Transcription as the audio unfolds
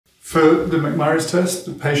For the McMurray's test,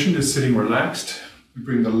 the patient is sitting relaxed. We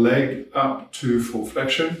bring the leg up to full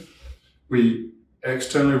flexion. We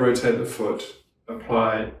externally rotate the foot,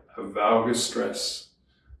 apply a valgus stress,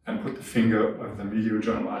 and put the finger over the medial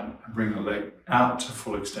joint line and bring the leg out to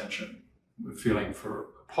full extension. We're feeling for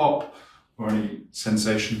a pop or any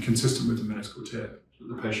sensation consistent with the meniscal tear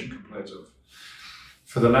that the patient complains of.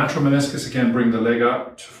 For the lateral meniscus, again, bring the leg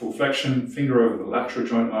up to full flexion, finger over the lateral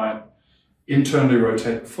joint line, internally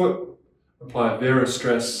rotate the foot, apply varus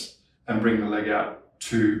stress, and bring the leg out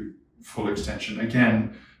to full extension.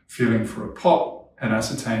 Again, feeling for a pop and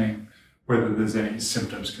ascertaining whether there's any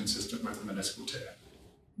symptoms consistent with the meniscal tear.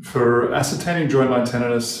 For ascertaining joint line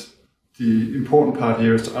tenderness, the important part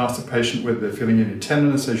here is to ask the patient whether they're feeling any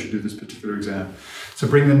tenderness as you do this particular exam. So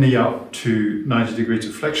bring the knee up to 90 degrees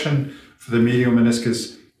of flexion. For the medial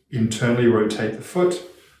meniscus, internally rotate the foot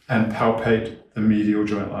and palpate the medial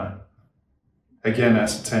joint line. Again,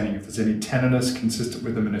 ascertaining if there's any tenderness consistent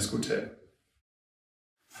with the meniscal tear.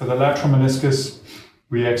 For the lateral meniscus,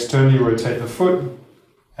 we externally rotate the foot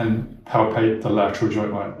and palpate the lateral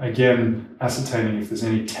joint line. Again, ascertaining if there's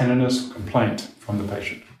any tenderness or complaint from the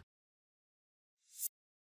patient.